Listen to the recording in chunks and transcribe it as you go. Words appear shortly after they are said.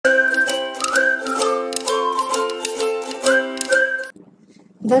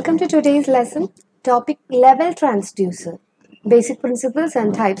Welcome to today's lesson. Topic level transducer. Basic principles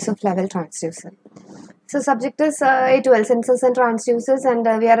and types of level transducer. So subject is A12 sensors and transducers, and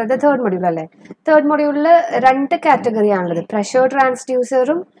we are at the third module. Third module two category ആണുള്ളത്. Pressure transducer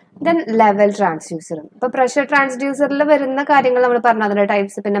then level transducer. ഇപ്പോൾ pressure transducer വരുന്ന കാര്യങ്ങൾ നമ്മൾ പറഞ്ഞു, അതിന്റെ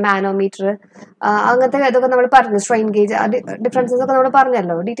types, പിന്നെ manometer, അങ്ങനത്തെ ഇതൊക്കെ നമ്മൾ പറഞ്ഞു, സ്ട്രെയിൻ ഗേജ്, ഡിഫറൻസസ് ഒക്കെ നമ്മൾ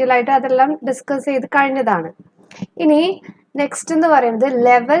പറഞ്ഞല്ലോ, ഡീറ്റെയിൽ ആയിട്ട് അതെല്ലാം ഡിസ്കസ് ചെയ്ത് കഴിഞ്ഞതാണ്. ഇനി നെക്സ്റ്റ് എന്ന് പറയുന്നത്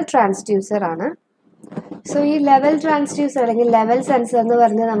ലെവൽ ട്രാൻസ്ഡ്യൂസർ ആണ്. സോ ഈ ലെവൽ ട്രാൻസ്ഡ്യൂസർ അല്ലെങ്കിൽ ലെവൽ സെൻസർ എന്ന്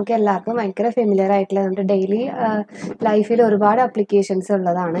പറഞ്ഞാൽ നമുക്ക് എല്ലാവർക്കും ഭയങ്കര ഫെമിലിയർ ആയിട്ടുള്ള, നമ്മുടെ ഡെയിലി ലൈഫിൽ ഒരുപാട് അപ്ലിക്കേഷൻസ്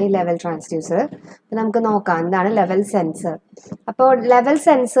ഉള്ളതാണ് ഈ ലെവൽ ട്രാൻസ്ഡ്യൂസർ. നമുക്ക് നോക്കാം എന്താണ് ലെവൽ സെൻസർ. അപ്പോൾ ലെവൽ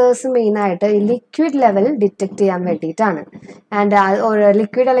സെൻസേഴ്സ് മെയിനായിട്ട് ലിക്വിഡ് ലെവൽ ഡിറ്റക്ട് ചെയ്യാൻ വേണ്ടിയിട്ടാണ്. ആൻഡ്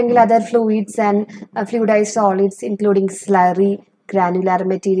ലിക്വിഡ് അല്ലെങ്കിൽ other fluids and fluidised solids including slurry, granular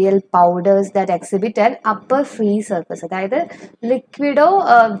material, powders that exhibit an upper free surface. അതായത് ലിക്വിഡോ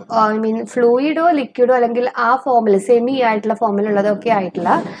ഫ്ലൂയിഡോ ലിക്വിഡോ അല്ലെങ്കിൽ ആ ഫോമിൽ സെമി ആയിട്ടുള്ള ഫോമിലുള്ളതൊക്കെ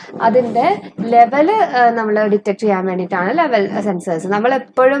ആയിട്ടുള്ള അതിൻ്റെ ലെവല് നമ്മൾ ഡിറ്റക്ട് ചെയ്യാൻ വേണ്ടിയിട്ടാണ് ലെവൽ സെൻസേഴ്സ്. നമ്മൾ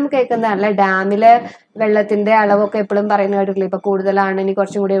എപ്പോഴും കേൾക്കുന്നതാണല്ലേ, ഡാമിലെ വെള്ളത്തിന്റെ അളവൊക്കെ എപ്പോഴും പറയുന്ന കേട്ടിട്ടില്ല, ഇപ്പൊ കൂടുതലാണ്, ഇനി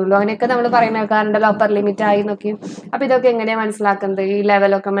കുറച്ചും കൂടെ ഉള്ളൂ, അങ്ങനെയൊക്കെ നമ്മൾ പറയുന്ന കേൾക്കാറുണ്ടല്ലോ, അപ്പർ ലിമിറ്റ് ആയി നോക്കി. അപ്പൊ ഇതൊക്കെ എങ്ങനെയാണ് മനസ്സിലാക്കുന്നത്, ഈ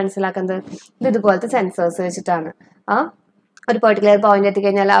ലെവലൊക്കെ മനസ്സിലാക്കുന്നത് ഇതുപോലത്തെ സെൻസേഴ്സ് വെച്ചിട്ടാണ്. ഒരു പെർട്ടിക്കുലർ പോയിന്റ്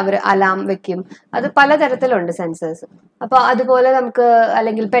എത്തിക്കഴിഞ്ഞാൽ അവർ അലാം വെക്കും. അത് പലതരത്തിലുണ്ട് സെൻസേഴ്സ്. അപ്പോൾ അതുപോലെ നമുക്ക്,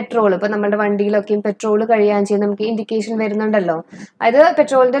 അല്ലെങ്കിൽ പെട്രോൾ, ഇപ്പൊ നമ്മുടെ വണ്ടിയിലൊക്കെയും പെട്രോൾ കഴിയാൻ ചെയ്യും നമുക്ക് ഇൻഡിക്കേഷൻ വരുന്നുണ്ടല്ലോ. അതായത്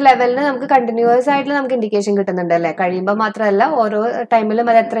പെട്രോളിന്റെ ലെവലിന് നമുക്ക് കണ്ടിന്യൂസ് ആയിട്ട് നമുക്ക് ഇൻഡിക്കേഷൻ കിട്ടുന്നുണ്ട് അല്ലേ, കഴിയുമ്പോൾ മാത്രമല്ല ഓരോ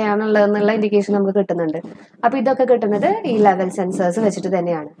ടൈമിലും അത് എത്രയാണുള്ളതെന്നുള്ള ഇൻഡിക്കേഷൻ നമുക്ക് കിട്ടുന്നുണ്ട്. അപ്പൊ ഇതൊക്കെ കിട്ടുന്നത് ഈ ലെവൽ സെൻസേഴ്സ് വെച്ചിട്ട്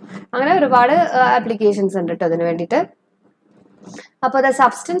തന്നെയാണ്. അങ്ങനെ ഒരുപാട് ആപ്ലിക്കേഷൻസ് ഉണ്ട് കേട്ടോ അതിന് വേണ്ടിയിട്ട്. അപ്പോൾ the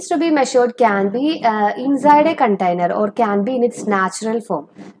substance to be measured can be inside a container or can be in its natural form.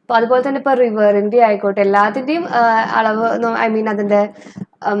 അപ്പോൾ അതുപോലെ തന്നെ ഇപ്പോൾ റിവറിൻ്റെ ആയിക്കോട്ടെ, എല്ലാത്തിൻ്റെയും അളവ് അതിൻ്റെ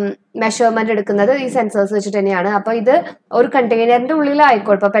മെഷർമെന്റ് എടുക്കുന്നത് ഈ സെൻസേഴ്സ് വെച്ചിട്ട് തന്നെയാണ്. അപ്പോൾ ഇത് ഒരു കണ്ടെയ്നറിന്റെ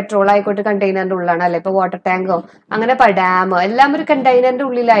ഉള്ളിലായിക്കോട്ടെ, ഇപ്പോൾ പെട്രോൾ ആയിക്കോട്ടെ കണ്ടെയ്നറിന്റെ ഉള്ളിലാണ് അല്ലെ, ഇപ്പോൾ വാട്ടർ ടാങ്കോ അങ്ങനെ ഡാമോ എല്ലാം ഒരു കണ്ടെയ്നറിന്റെ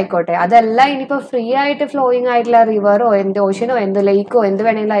ഉള്ളിലായിക്കോട്ടെ. അതല്ല ഇനിയിപ്പോൾ ഫ്രീ ആയിട്ട് ഫ്ലോയിങ് ആയിട്ടുള്ള റിവറോ എന്ത് ഓഷ്യനോ എന്ത് ലേക്കോ എന്ത്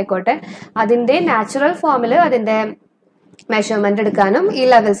വേണമെങ്കിലും ആയിക്കോട്ടെ, അതിന്റെ നാച്ചുറൽ ഫോമിൽ അതിന്റെ മെഷർമെന്റ് എടുക്കാനും ഈ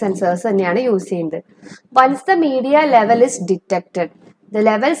ലെവൽ സെൻസേഴ്സ് തന്നെയാണ് യൂസ് ചെയ്യുന്നത്. Once the media level is detected, the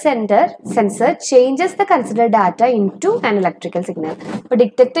level sensor changes the considered data into an electrical signal. അപ്പോൾ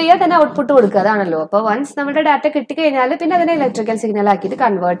ഡിറ്റക്ട് ചെയ്യുക തന്നെ ഔട്ട്പുട്ട് കൊടുക്കുക, അതാണല്ലോ. അപ്പോൾ വൺസ് നമ്മുടെ ഡാറ്റ കിട്ടിക്കഴിഞ്ഞാൽ പിന്നെ അതിനെ ഇലക്ട്രിക്കൽ സിഗ്നൽ ആക്കിയിട്ട്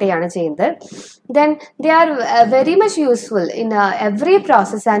കൺവേർട്ട് ചെയ്യാണ് ചെയ്യുന്നത്. Then they are very much useful in every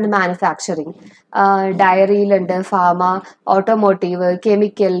process and manufacturing. ഡയറിയിലുണ്ട്, pharma, automotive,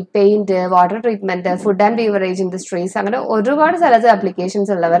 chemical, paint, water treatment, food and beverage industries, അങ്ങനെ ഒരുപാട് സ്ഥലത്ത്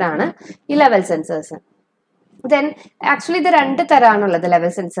ആപ്ലിക്കേഷൻസ് ഉള്ളവരാണ് ഈ ലെവൽ സെൻസേഴ്സ്. ദെൻ ആക്ച്വലി ഇത് രണ്ട് തരമാണുള്ളത്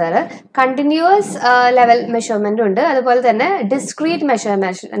level sensor. Continuous level measurement ഉണ്ട്, അതുപോലെ തന്നെ ഡിസ്ക്രീറ്റ്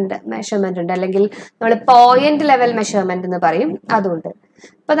മെഷർമെന്റ് ഉണ്ട്, അല്ലെങ്കിൽ നമ്മൾ പോയിന്റ് ലെവൽ മെഷർമെന്റ് എന്ന് പറയും, അതുണ്ട്.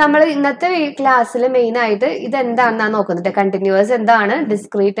 അപ്പൊ നമ്മൾ ഇന്നത്തെ ക്ലാസ്സിൽ മെയിൻ ആയിട്ട് ഇതെന്താണെന്നാണ് നോക്കുന്നത്. കണ്ടിന്യൂസ് എന്താണ്,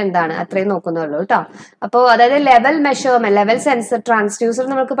 ഡിസ്ക്രീറ്റ് എന്താണ്, അത്രയും നോക്കുന്നുള്ളൂ കേട്ടോ. അപ്പോൾ അതായത് level measurement, level sensor transducer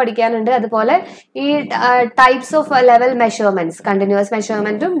നമുക്ക് പഠിക്കാനുണ്ട്. അതുപോലെ ഈ types of level measurements, continuous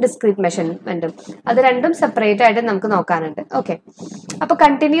മെഷർമെന്റും discrete മെഷർമെന്റും, അത് രണ്ടും സെപ്പറേറ്റ് ആയിട്ട് നമുക്ക് നോക്കാനുണ്ട്. ഓക്കെ, അപ്പൊ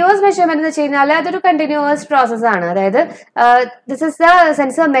കണ്ടിന്യൂസ് മെഷർമെന്റ് എന്ന് വെച്ച് കഴിഞ്ഞാൽ അതൊരു കണ്ടിന്യൂസ് പ്രോസസ് ആണ്. അതായത് this is the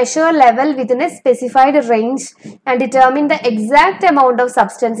sensor measure level within A specified range and determine the exact amount of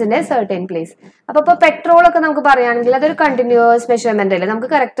substance in A certain place. അപ്പൊ ഇപ്പൊ പെട്രോൾ ഒക്കെ നമുക്ക് പറയുകയാണെങ്കിൽ അതൊരു കണ്ടിന്യൂസ് മെഷർമെന്റ് അല്ലേ, നമുക്ക്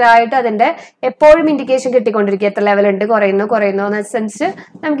കറക്റ്റ് ആയിട്ട് അതിന്റെ എപ്പോഴും ഇൻഡിക്കേഷൻ കിട്ടിക്കൊണ്ടിരിക്കും, എത്ര ലെവൽ ഉണ്ട്, കുറയുന്നു എന്നനുസരിച്ച്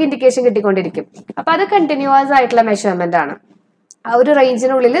നമുക്ക് ഇൻഡിക്കേഷൻ കിട്ടിക്കൊണ്ടിരിക്കും. അപ്പൊ അത് കണ്ടിന്യൂസ് ആയിട്ടുള്ള മെഷർമെന്റ് ആണ്. ആ ഒരു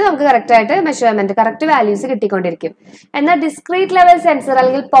റേഞ്ചിനുള്ളിൽ നമുക്ക് കറക്റ്റ് ആയിട്ട് മെഷർമെന്റ്, കറക്റ്റ് വാല്യൂസ് കിട്ടിക്കൊണ്ടിരിക്കും. എന്നാൽ ഡിസ്ക്രീറ്റ് ലെവൽ സെൻസർ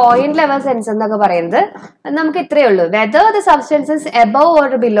അല്ലെങ്കിൽ പോയിന്റ് ലെവൽ സെൻസർ എന്നൊക്കെ പറയുന്നത് നമുക്ക് ഇത്രയേ ഉള്ളൂ, whether the substances above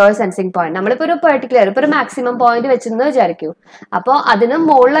or below sensing point. നമ്മളിപ്പോ ഒരു പെർട്ടിക്കുലർ ഇപ്പൊ ഒരു മാക്സിമം പോയിന്റ് വെച്ചെന്ന് വിചാരിക്കൂ, അപ്പോൾ അതിന്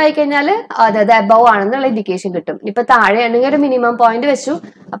മുകളിലായി കഴിഞ്ഞാൽ അതായത് എബവ് ആണെന്നുള്ള ഇൻഡിക്കേഷൻ കിട്ടും. ഇപ്പൊ താഴെയാണെങ്കിൽ ഒരു മിനിമം പോയിന്റ് വെച്ചു,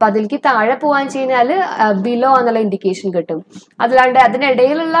 അപ്പൊ അതിലേക്ക് താഴെ പോകാൻ കഴിഞ്ഞാൽ ബിലോ എന്നുള്ള ഇൻഡിക്കേഷൻ കിട്ടും. അല്ലാണ്ട്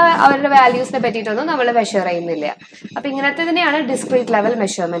അതിനിടയിലുള്ള അവരുടെ വാല്യൂസിനെ പറ്റിയിട്ടൊന്നും നമ്മൾ മെഷർ ചെയ്യുന്നില്ല. അപ്പൊ ഇങ്ങനത്തെ തന്നെയാണ് ഡിസ്ക്രീറ്റ് ലെവൽ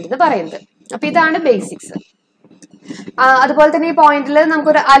മെഷർമെന്റ് എന്ന് പറയുന്നത്. അപ്പൊ ഇതാണ് ബേസിക്സ്. അതുപോലെ തന്നെ ഈ പോയിന്റിൽ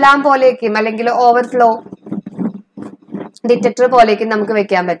നമുക്കൊരു അലാം പോലെയൊക്കെയും അല്ലെങ്കിൽ ഓവർഫ്ലോ ഡിറ്റക്ടർ പോലെയൊക്കെ നമുക്ക്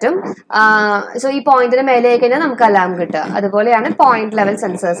വെക്കാൻ പറ്റും. സോ ഈ പോയിന്റിന് മേലെ ആയി കഴിഞ്ഞാൽ നമുക്ക് അലാം കിട്ടുക. അതുപോലെയാണ് പോയിന്റ് ലെവൽ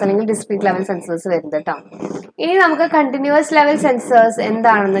സെൻസേഴ്സ് അല്ലെങ്കിൽ ഡിസ്ക്രീറ്റ് ലെവൽ സെൻസേഴ്സ് വരുന്നത് കേട്ടോ. ഇനി നമുക്ക് കണ്ടിന്യൂസ് ലെവൽ സെൻസേഴ്സ്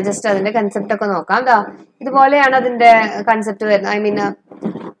എന്താണെന്ന് ജസ്റ്റ് അതിന്റെ കൺസെപ്റ്റ് ഒക്കെ നോക്കാം. ഇതുപോലെയാണ് അതിന്റെ കൺസെപ്റ്റ് വരുന്നത്,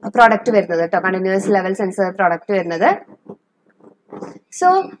 പ്രോഡക്റ്റ് വരുന്നത് കേട്ടോ, കണ്ടിന്യൂസ് ലെവൽ സെൻസർ പ്രോഡക്റ്റ് വരുന്നത്. So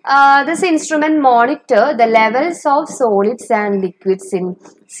this instrument monitor the levels of solids and liquids in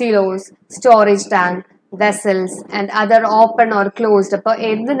silos, storage tank, vessels and other open or closed. അപ്പോൾ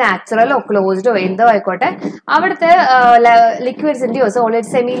എന്ത് നാച്ചുറലോ ക്ലോസ്ഡോ എന്തോ ആയിക്കോട്ടെ അവിടുത്തെ ലിക്വിഡ്സിന്റെയോ സോളിഡ്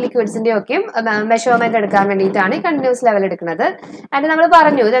സെമി ലിക്വിഡ്സിന്റെയോ ഒക്കെയും മെഷർമെന്റ് എടുക്കാൻ വേണ്ടിയിട്ടാണ് ഈ കണ്ടിന്യൂസ് ലെവൽ എടുക്കുന്നത്. ആൻഡ് നമ്മൾ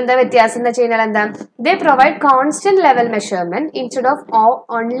പറഞ്ഞു ഇതെന്താ വ്യത്യാസം എന്ന് വെച്ച് കഴിഞ്ഞാൽ എന്താ, ദേ provide constant level measurement instead of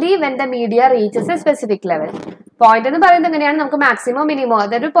only when the media reaches A specific level. Point എന്ന് പറയുന്നത് എങ്ങനെയാണ്, നമുക്ക് മാക്സിമോ മിനിമോ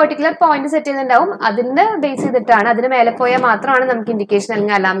അതൊരു പെർട്ടിക്കുലർ പോയിന്റ് സെറ്റ് ചെയ്തിട്ടുണ്ടാവും, അതിന്റെ ബേസ് ചെയ്തിട്ടാണ്, അതിന് മേലെ പോയാൽ മാത്രമാണ് നമുക്ക് ഇൻഡിക്കേഷൻ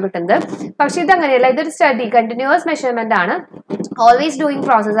അല്ലെങ്കിൽ അലാം കിട്ടുന്നത്. പക്ഷെ ഇത് അങ്ങനെയല്ല, ഇതൊരു സ്റ്റഡി കണ്ടിന്യൂസ് മെഷർമെന്റ് ആണ്, ഓൾവേസ് ഡൂയിങ്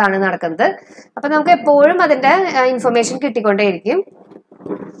പ്രോസസ് ആണ് നടക്കുന്നത്. അപ്പൊ നമുക്ക് എപ്പോഴും അതിന്റെ information കിട്ടിക്കൊണ്ടേയിരിക്കും.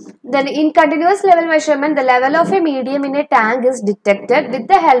 Then in continuous level measurement, the level of a medium in a tank is detected with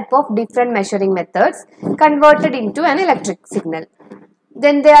the help of different measuring methods converted into an electric signal.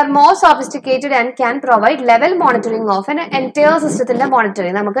 Then they are more sophisticated and can provide level monitoring of an entire system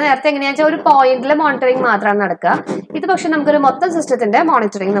monitoring. നമുക്ക് നേരത്തെ എങ്ങനെയാണെന്ന് വെച്ചാൽ ഒരു പോയിന്റിലെ monitoring മാത്രമാണ് നടക്കുക, ഇത് പക്ഷെ നമുക്കൊരു മൊത്തം സിസ്റ്റത്തിന്റെ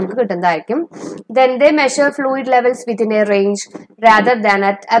മോണിറ്ററിംഗ് നമുക്ക് കിട്ടുന്നതായിരിക്കും. Then they measure fluid levels within a range rather than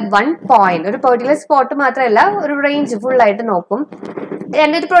at one point. ഒരു പെർട്ടിക്കുലർ സ്പോട്ട് മാത്രമല്ല, ഒരു റേഞ്ച് ഫുൾ ആയിട്ട് നോക്കും.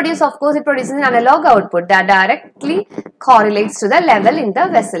 And it produces an analog output that directly correlates to the level in the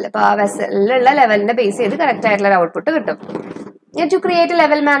vessel. അപ്പോൾ ആ വെസലിലുള്ള ലെവലിനെ base ചെയ്ത് correct ആയിട്ടുള്ള output കിട്ടും. And to create a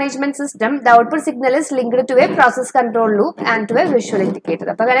level management system, the output signal is linked to a process control loop and to a visual indicator.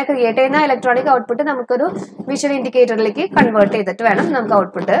 അപ്പോൾ അങ്ങനെ create ചെയ്യുന്ന electronic output നമുക്കൊരു visual ഇൻഡിക്കേറ്ററിലേക്ക് convert ചെയ്തിട്ട് വേണം നമുക്ക്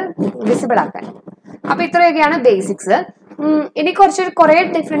ഔട്ട്പുട്ട് വിസിബിൾ ആക്കാൻ. അപ്പൊ ഇത്രയൊക്കെയാണ് ബേസിക്സ്. ഇനി കുറെ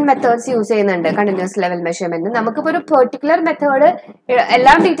ഡിഫറെന്റ് മെത്തേഡ്സ് യൂസ് ചെയ്യുന്നുണ്ട് കണ്ടിന്യൂസ് ലെവൽ മെഷർമെന്റ്. നമുക്കിപ്പോ ഒരു പെർട്ടിക്കുലർ മെത്തേഡ്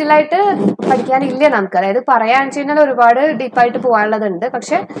എല്ലാം ഡീറ്റെയിൽ ആയിട്ട് പഠിക്കാനില്ല നമുക്ക്, അതായത് പറയാന്ന് വെച്ച് കഴിഞ്ഞാൽ ഒരുപാട് ഡീപ്പായിട്ട് പോകാനുള്ളതുണ്ട്.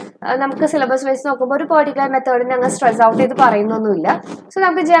 പക്ഷെ നമുക്ക് സിലബസ് വൈസ് നോക്കുമ്പോൾ ഒരു പെർട്ടിക്കുലർ മെത്തേഡിന് അങ്ങ് സ്ട്രെസ് ഔട്ട് ചെയ്ത് പറയുന്നൊന്നുമില്ല. സോ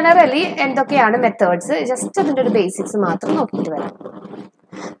നമുക്ക് ജനറലി എന്തൊക്കെയാണ് മെത്തേഡ്സ് ജസ്റ്റ് അതിന്റെ ഒരു ബേസിക്സ് മാത്രം നോക്കിയിട്ട് വരാം.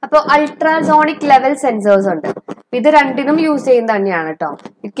 അപ്പോൾ അൾട്രാസോണിക് ലെവൽ സെൻസേഴ്സ് ഉണ്ട്, ഇത് രണ്ടിനും യൂസ് ചെയ്യുന്നത് തന്നെയാണ് കേട്ടോ.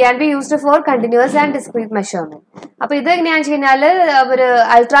 It can be used for continuous and discrete measurement. അപ്പൊ ഇത് എങ്ങനെയാണെന്ന് വെച്ച് കഴിഞ്ഞാൽ ഒരു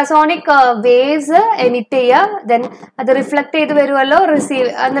അൾട്രാസോണിക് വേവ്സ് എമിറ്റ് ചെയ്യുക, ദെൻ അത് റിഫ്ലക്ട് ചെയ്ത് വരുമല്ലോ,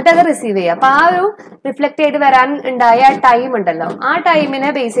 എന്നിട്ട് അത് റിസീവ് ചെയ്യുക. അപ്പൊ ആ ഒരു റിഫ്ലക്ട് ചെയ്ത് വരാൻ ഉണ്ടായ ടൈം ഉണ്ടല്ലോ, ആ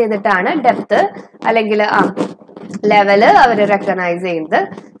ടൈമിനെ ബേസ് ചെയ്തിട്ടാണ് ഡെപ്ത് അല്ലെങ്കിൽ ലെവല് അവർ റെക്കഗ്നൈസ് ചെയ്യുന്നത്.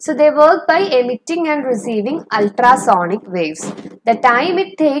 So they work by emitting and receiving ultrasonic waves. The time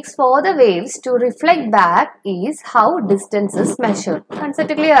it takes for the waves to reflect back is how distance is measured.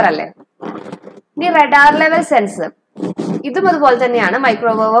 Concept clear അല്ലേ? ഇനി radar level sensor, ഇതും അതുപോലെ തന്നെയാണ്.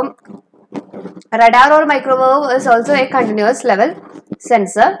 മൈക്രോവേവും radar or microwave is also A continuous level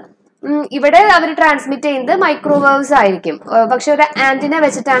sensor. ഇവിടെ അവർ transmit ചെയ്യുന്നത് microwaves ആയിരിക്കും, പക്ഷെ ഒരു ആന്റിന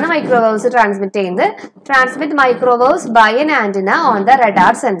വെച്ചിട്ടാണ് മൈക്രോവേവ്സ് ട്രാൻസ്മിറ്റ് ചെയ്യുന്നത്. Transmit microwaves by an antenna on the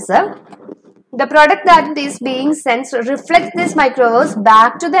radar sensor. The product that is being sensed reflects these microwaves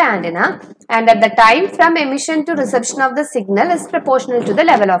back to the antenna, and at the time from emission to reception of the signal is proportional to the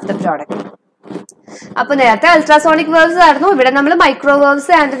level of the product. അപ്പൊ നേരത്തെ ultrasonic waves ആയിരുന്നു, ഇവിടെ നമ്മൾ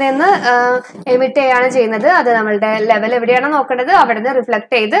microwaves ആന്റിനന്ന് emit ചെയ്യാണ് ചെയ്യുന്നത്. അത് നമ്മളുടെ level എവിടെയാണോ നോക്കേണ്ടത് അവിടെ നിന്ന്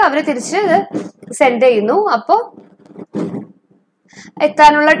റിഫ്ലക്ട് ചെയ്ത് അവർ തിരിച്ച് സെൻഡ് ചെയ്യുന്നു. അപ്പോൾ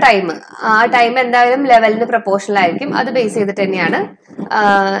എത്താനുള്ള ടൈം, ആ ടൈം എന്തായാലും ലെവലിന് പ്രൊപ്പോർഷണൽ ആയിരിക്കും, അത് ബേസ് ചെയ്തിട്ട് തന്നെയാണ്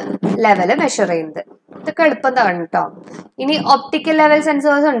ലെവല് മെഷർ ചെയ്യുന്നത്. ഇതൊക്കെ എളുപ്പം തന്നെ കേട്ടോ. ഇനി ഒപ്റ്റിക്കൽ ലെവൽ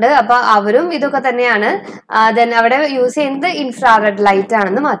സെൻസേഴ്സ് ഉണ്ട്, അപ്പൊ അവരും ഇതൊക്കെ തന്നെയാണ്. ദെൻ അവിടെ യൂസ് ചെയ്യുന്നത് ഇൻഫ്രാറെഡ് ലൈറ്റ്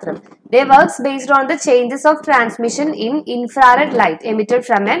ആണെന്ന് മാത്രം. They works based on the changes of transmission in infrared light emitted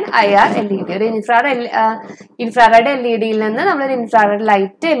from an IR LED. ഒരു ഇൻഫ്രാറെഡ് LED യിൽ നിന്ന് നമ്മളൊരു ഇൻഫ്രാറെഡ്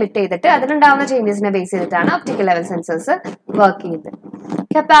ലൈറ്റ് എമിറ്റ് ചെയ്തിട്ട് അതിനുണ്ടാവുന്ന ചേഞ്ചസിനെ ബേസ് ചെയ്തിട്ടാണ് ഒപ്റ്റിക്കൽ ലെവൽ സെൻസേഴ്സ് വർക്ക് ചെയ്യുന്നത്.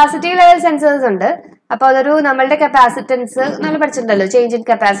 കപ്പാസിറ്റി ലെവൽ സെൻസേഴ്സ് ഉണ്ട്, അപ്പൊ അതൊരു നമ്മളുടെ കപ്പാസിറ്റൻസ് നമ്മൾ പഠിച്ചിട്ടുണ്ടല്ലോ, ചേഞ്ച് ഇൻ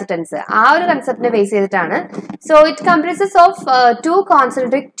കപ്പാസിറ്റൻസ്, ആ ഒരു കൺസെപ്റ്റിനെ ബേസ് ചെയ്തിട്ടാണ്. So it comprises of 2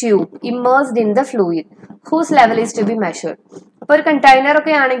 concentric tube immersed in the fluid whose level is to be measured. അപ്പൊ ഒരു കണ്ടെയ്നർ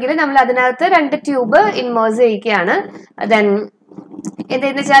ഒക്കെ ആണെങ്കിൽ നമ്മൾ അതിനകത്ത് 2 ട്യൂബ് ഇൻമേഴ്സ് ചെയ്യിക്കുകയാണ്. ദെൻ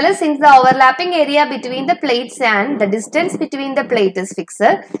എന്താന്ന് വെച്ചാൽ since the overlapping area between the plates and the distance between the plate is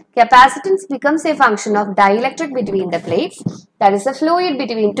fixed, capacitance becomes A function of dielectric between the plates, that is A fluid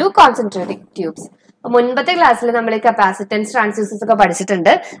between 2 concentric tubes. മുൻപത്തെ ക്ലാസ്സിൽ നമ്മൾ capacitance transducers ഒക്കെ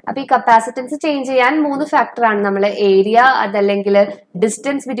പഠിച്ചിട്ടുണ്ട്. അപ്പൊ ഈ capacitance change ചെയ്യാൻ 3 ഫാക്ടറാണ് നമ്മൾ, ഏരിയ, അതല്ലെങ്കിൽ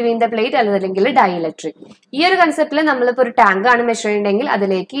ഡിസ്റ്റൻസ് ബിറ്റ്വീൻ ദ പ്ലേറ്റ്, അതല്ലെങ്കിൽ ഡൈഇലക്ട്രിക്. ഈ ഒരു കൺസെപ്റ്റിൽ നമ്മളിപ്പോ ഒരു ടാങ്ക് ആണ് മെഷർ ചെയ്യണമെങ്കിൽ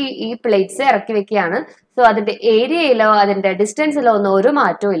അതിലേക്ക് ഈ പ്ലേറ്റ്സ് ഇറക്കി വെക്കുകയാണ്. സോ അതിന്റെ ഏരിയയിലോ അതിന്റെ ഡിസ്റ്റൻസിലോ ഒന്നും ഒരു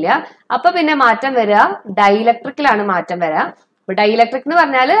മാറ്റവും ഇല്ല. അപ്പൊ പിന്നെ മാറ്റം വരിക ഡൈഇലക്ട്രിക്കിലാണ് മാറ്റം വരിക. ഡൈഇലക്ട്രിക് എന്ന്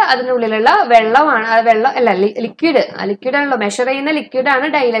പറഞ്ഞാൽ അതിനുള്ളിലുള്ള വെള്ളമാണ്, വെള്ളം അല്ല ലിക്വിഡ് ആണല്ലോ, മെഷർ ചെയ്യുന്ന ലിക്വിഡാണ്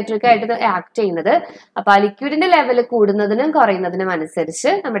ഡൈഇലക്ട്രിക് ആയിട്ട് ആക്ട് ചെയ്യുന്നത്. അപ്പൊ ആ ലിക്വിഡിന്റെ ലെവൽ കൂടുന്നതിനും കുറയുന്നതിനും അനുസരിച്ച്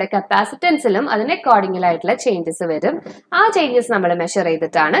നമ്മുടെ കപ്പാസിറ്റൻസിലും അതിന് അക്കോർഡിംഗിലായിട്ടുള്ള ചേഞ്ചസ് വരും. ആ ചേഞ്ചസ് നമ്മൾ മെഷർ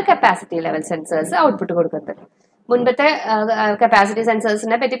ചെയ്തിട്ടാണ് കപ്പാസിറ്റി ലെവൽ സെൻസേഴ്സ് ഔട്ട്പുട്ട് കൊടുക്കുന്നത്. മുൻപത്തെ കപ്പാസിറ്റി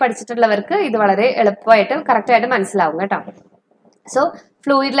സെൻസേഴ്സിനെ പറ്റി പഠിച്ചിട്ടുള്ളവർക്ക് ഇത് വളരെ എളുപ്പമായിട്ട് കറക്റ്റ് ആയിട്ട് മനസ്സിലാവും കേട്ടോ. So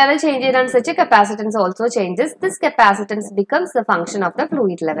fluid level change അനുസരിച്ച് capacitance also changes. This capacitance becomes the function of the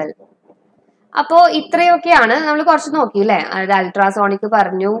fluid level. അപ്പോ ഇത്രയൊക്കെയാണ് നമ്മൾ കുറച്ച് നോക്കിയില്ലേ. അതായത് അൾട്രാസോണിക്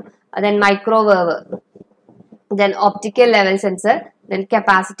പറഞ്ഞു, then microwave, then optical level sensor, then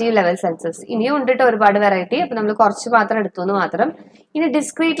capacitive level sensors. ഇനിയും ഉണ്ടിട്ട് ഒരുപാട് വെറൈറ്റി. അപ്പൊ നമ്മൾ കുറച്ച് മാത്രം എടുത്തു എന്ന് മാത്രം. ഇനി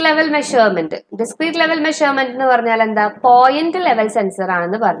discrete level measurement. Discrete level measurement എന്ന് പറഞ്ഞാൽ എന്താ? പോയിന്റ് ലെവൽ സെൻസർ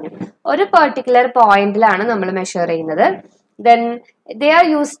ആണെന്ന് പറഞ്ഞു. ഒരു പെർട്ടിക്കുലർ പോയിന്റിലാണ് നമ്മൾ മെഷർ ചെയ്യുന്നത്. Then they are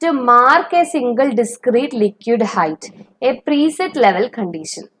used to mark a single discrete liquid height, a preset level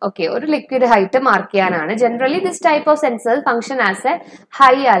condition. Okay, ഒരു liquid height മാർക്ക് ചെയ്യാനാണ്. Generally, this type of sensor function as a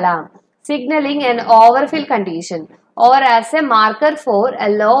high alarm, signaling an overfill condition, or as a marker for a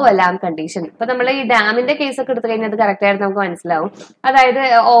low alarm condition. ഇപ്പൊ നമ്മൾ ഈ ഡാമിന്റെ case ഒക്കെ എടുത്തു കഴിഞ്ഞാൽ അത് കറക്റ്റ് ആയിട്ട് നമുക്ക് മനസ്സിലാവും. അതായത്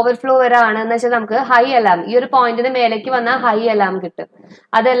ഓവർഫ്ലോ വരാണെന്ന് വെച്ചാൽ നമുക്ക് ഹൈ അലാം, ഈ ഒരു പോയിന്റിന് മേലേക്ക് വന്നാൽ ഹൈ അലാം കിട്ടും.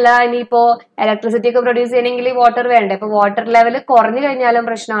 അതല്ല ഇനിയിപ്പോ ഇലക്ട്രിസിറ്റി ഒക്കെ പ്രൊഡ്യൂസ് ചെയ്യണമെങ്കിൽ വാട്ടർ വേണ്ടേ. ഇപ്പൊ വാട്ടർ ലെവൽ കുറഞ്ഞു കഴിഞ്ഞാലും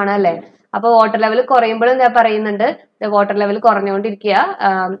പ്രശ്നമാണ് അല്ലെ. അപ്പൊ വാട്ടർ ലെവൽ കുറയുമ്പോഴും ഞാൻ പറയുന്നുണ്ട് water level കുറഞ്ഞുകൊണ്ടിരിക്കുക,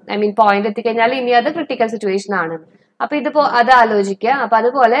 I mean point എത്തിക്കഴിഞ്ഞാൽ ഇനി അത് ക്രിട്ടിക്കൽ സിറ്റുവേഷൻ ആണ്. അപ്പൊ ഇതിപ്പോ അത് ആലോചിക്കുക. അപ്പൊ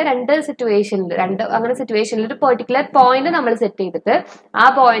അതുപോലെ രണ്ട് അങ്ങനെ സിറ്റുവേഷനിൽ ഒരു പെർട്ടിക്കുലർ പോയിന്റ് നമ്മൾ സെറ്റ് ചെയ്തിട്ട് ആ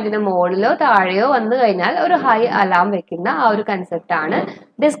പോയിന്റിന് മുകളിലോ താഴെയോ വന്നു കഴിഞ്ഞാൽ ഒരു ഹൈ അലാം വെക്കുന്ന ആ ഒരു കൺസെപ്റ്റ് ആണ്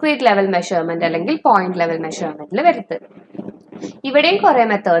ഡിസ്ക്രീറ്റ് ലെവൽ മെഷർമെന്റ് അല്ലെങ്കിൽ പോയിന്റ് ലെവൽ മെഷർമെന്റിൽ വരുന്നത്. ഇവിടെയും കുറെ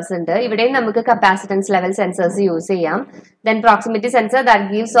മെത്തേഡ്സ് ഉണ്ട്. ഇവിടെയും നമുക്ക് കപ്പാസിറ്റൻസ് ലെവൽ സെൻസേഴ്സ് യൂസ് ചെയ്യാം. Then proximity sensor that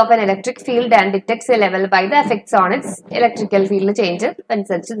gives off an electric field and detects a level by the effects on its electrical field change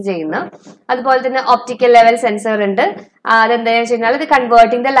അനുസരിച്ച് ചെയ്യുന്ന. അതുപോലെ തന്നെ ഒപ്റ്റിക്കൽ ലെവൽ സെൻസർ ഉണ്ട്. അതെന്താണെന്ന് വെച്ച് കഴിഞ്ഞാൽ ഇത്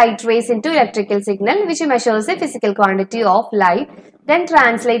converting the light rays in to electrical signal which measures A physical quantity of light then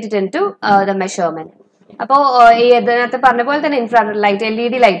translate it in to the measurement. അപ്പോ ഇതിനകത്ത് പറഞ്ഞ പോലെ തന്നെ infrared light,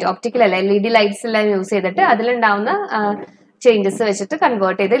 LED light, optical അല്ല LED ലൈറ്റ്സ് എല്ലാം യൂസ് ചെയ്തിട്ട് അതിലുണ്ടാവുന്ന ചേഞ്ചസ് വെച്ചിട്ട്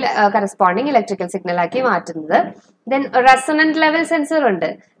convert ചെയ്ത് കറസ്പോണ്ടിങ് ഇലക്ട്രിക്കൽ സിഗ്നൽ ആക്കി മാറ്റുന്നത്. ദെൻ റെസൊണന്റ് ലെവൽ സെൻസർ ഉണ്ട്.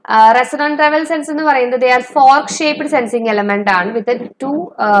 റെസൊണന്റ് ലെവൽ സെൻസർ എന്ന് പറയുന്നത് they are fork shaped sensing element ആണ് വിത്ത്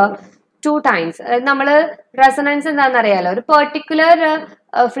ടു ടൈംസ്. അതായത് നമ്മള് റെസൊണൻസ് എന്താണെന്ന് അറിയാലോ, ഒരു പെർട്ടിക്കുലർ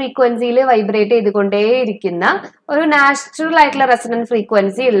ഫ്രീക്വൻസിയിൽ വൈബ്രേറ്റ് ചെയ്തുകൊണ്ടേയിരിക്കുന്ന ഒരു നാച്ചുറൽ ആയിട്ടുള്ള റെസൊണന്റ്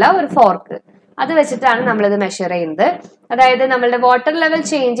ഫ്രീക്വൻസി ഉള്ള ഒരു ഫോർക്ക്, അത് വെച്ചിട്ടാണ് നമ്മളിത് മെഷർ ചെയ്യുന്നത്. അതായത് നമ്മളുടെ വാട്ടർ ലെവൽ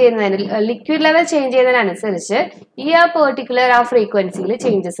ചേഞ്ച് ചെയ്യുന്നതിന്, ലിക്വിഡ് ലെവൽ ചേഞ്ച് ചെയ്യുന്നതിനനുസരിച്ച് ഈ പെർട്ടിക്കുലർ ഫ്രീക്വൻസിയിൽ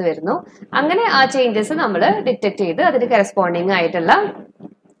ചേഞ്ചസ് വരുന്നു. അങ്ങനെ ആ ചേഞ്ചസ് നമ്മൾ ഡിറ്റക്ട് ചെയ്ത് അതിന് കറസ്പോണ്ടിങ് ആയിട്ടുള്ള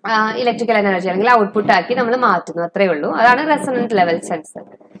ഇലക്ട്രിക്കൽ എനർജി അല്ലെങ്കിൽ ഔട്ട്പുട്ട് ആക്കി നമ്മൾ മാറ്റുന്നു. അത്രേ ഉള്ളൂ. അതാണ് റെസൊണന്റ് ലെവൽ സെൻസർ.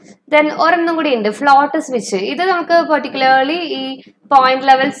 ദെൻ ഒരെണ്ണം കൂടി ഉണ്ട്, ഫ്ലോട്ട് സ്വിച്ച്. ഇത് നമുക്ക് പെർട്ടിക്കുലർലി ഈ പോയിന്റ്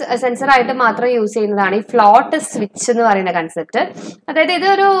ലെവൽ സെൻസർ ആയിട്ട് മാത്രം യൂസ് ചെയ്യുന്നതാണ് ഈ ഫ്ലോട്ട് സ്വിച്ച് എന്ന് പറയുന്ന കൺസെപ്റ്റ്. അതായത് ഇത്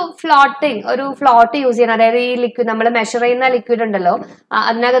ഒരു ഫ്ലോട്ട് യൂസ് ചെയ്യുന്ന, അതായത് ഈ ലിക്വിഡ് നമ്മൾ മെഷർ ചെയ്യുന്ന ലിക്വിഡ് ഉണ്ടല്ലോ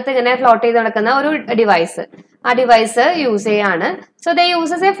അതിനകത്ത് ഇങ്ങനെ ഫ്ലോട്ട് ചെയ്ത് നടക്കുന്ന ഒരു ഡിവൈസ്, ആ ഡിവൈസ് യൂസ് ചെയ്യാണ്. So they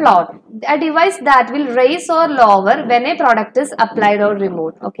uses A float, A device that will raise or lower when A product is applied or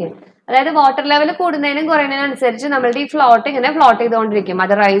remove. Okay, അതായത് വാട്ടർ ലെവൽ കൂടുന്നതിനും കുറയുന്നതിനും അനുസരിച്ച് നമ്മളുടെ ഈ ഫ്ലോട്ട് ഇങ്ങനെ ഫ്ലോട്ട് ചെയ്തുകൊണ്ടിരിക്കും.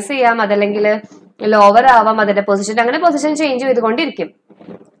 അത് റൈസ് ചെയ്യാം, അതല്ലെങ്കിൽ ലോവർ ആവാം, അതിന്റെ പൊസിഷൻ, അങ്ങനെ പൊസിഷൻ ചേഞ്ച് ചെയ്തുകൊണ്ടിരിക്കും.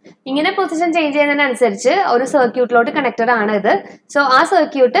 ഇങ്ങനെ പൊസിഷൻ ചേഞ്ച് ചെയ്യുന്നതിനനുസരിച്ച് ഒരു സർക്യൂട്ടിലോട്ട് കണക്റ്റഡ് ആണ് ഇത്. സോ ആ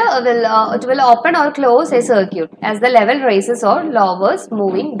circuit it will open or close A circuit as the level rises or lowers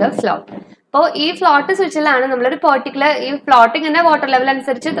moving the float. അപ്പോൾ ഈ ഫ്ലോട്ട് സ്വിച്ചിലാണ് നമ്മളൊരു പെർട്ടിക്കുലർ, ഈ ഫ്ലോട്ട് ഇങ്ങനെ വാട്ടർ ലെവൽ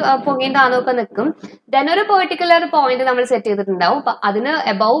അനുസരിച്ച് പൊങ്ങിയും താന്നൊക്കെ നിൽക്കും. ദെൻ ഒരു പെർട്ടിക്കുലർ പോയിന്റ് നമ്മൾ സെറ്റ് ചെയ്തിട്ടുണ്ടാവും. അപ്പൊ അതിന്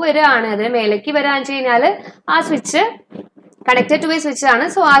എബവ് വരികയാണ്, അതിന് മേലേക്ക് വരികയാണെന്ന് വെച്ച് കഴിഞ്ഞാൽ ആ switch connected to A switch ആണ്.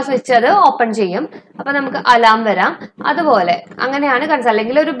 സോ ആ സ്വിച്ച് അത് ഓപ്പൺ ചെയ്യും, അപ്പൊ നമുക്ക് അലാം വരാം. അതുപോലെ അങ്ങനെയാണ് കൺസെപ്റ്റ്.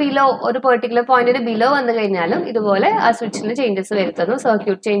 അല്ലെങ്കിൽ ഒരു പെർട്ടിക്കുലർ പോയിന്റിന് ബിലോ വന്നു കഴിഞ്ഞാലും ഇതുപോലെ ആ സ്വിച്ചിന് ചേഞ്ചസ് വരുത്തുന്നു,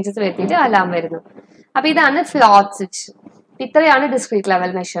 സർക്യൂട്ട് ചേഞ്ചസ് വരുത്തിയിട്ട് അലാം വരുന്നു. അപ്പൊ ഇതാണ് ഫ്ലോട്ട് സ്വിച്ച്. ഇത്രയാണ് ഡിസ്ക്രീറ്റ്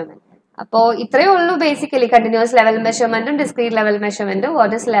ലെവൽ മെഷർമെന്റ്. അപ്പോൾ ഇത്രയേ ഉള്ളൂ basically continuous level മെഷർമെന്റും discrete level മെഷർമെന്റും.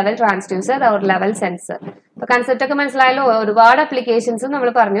 What is level transducer or level sensor. അപ്പൊ കൺസെപ്റ്റ് ഒക്കെ മനസ്സിലായാലും ഒരുപാട് അപ്ലിക്കേഷൻസ് നമ്മൾ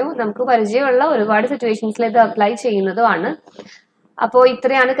പറഞ്ഞു, നമുക്ക് പരിചയമുള്ള ഒരുപാട് സിറ്റുവേഷൻസിൽ ഇത് അപ്ലൈ ചെയ്യുന്നതുമാണ്. അപ്പോൾ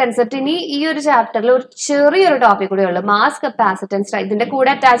ഇത്രയാണ് കൺസെപ്റ്റ്. ഇനി ഈ ഒരു ചാപ്റ്ററിൽ ഒരു ചെറിയൊരു ടോപ്പിക് കൂടെ ഉള്ളൂ, മാസ് കപ്പാസിറ്റൻസ്. ഇതിന്റെ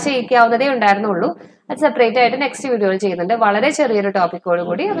കൂടെ അറ്റാച്ച് ചെയ്യിക്കാവുന്നതേ ഉണ്ടായിരുന്നുള്ളൂ. അത് സെപ്പറേറ്റ് ആയിട്ട് നെക്സ്റ്റ് വീഡിയോയിൽ ചെയ്യുന്നുണ്ട്, വളരെ ചെറിയൊരു ടോപ്പിക്കോട്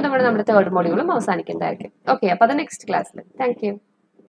കൂടി. അപ്പൊ നമ്മുടെ തേർഡ് മോഡ്യൂളും അവസാനിക്കുന്നതായിരിക്കും. ഓക്കെ, അപ്പൊ അത് നെക്സ്റ്റ് ക്ലാസ്സിൽ. Thank you.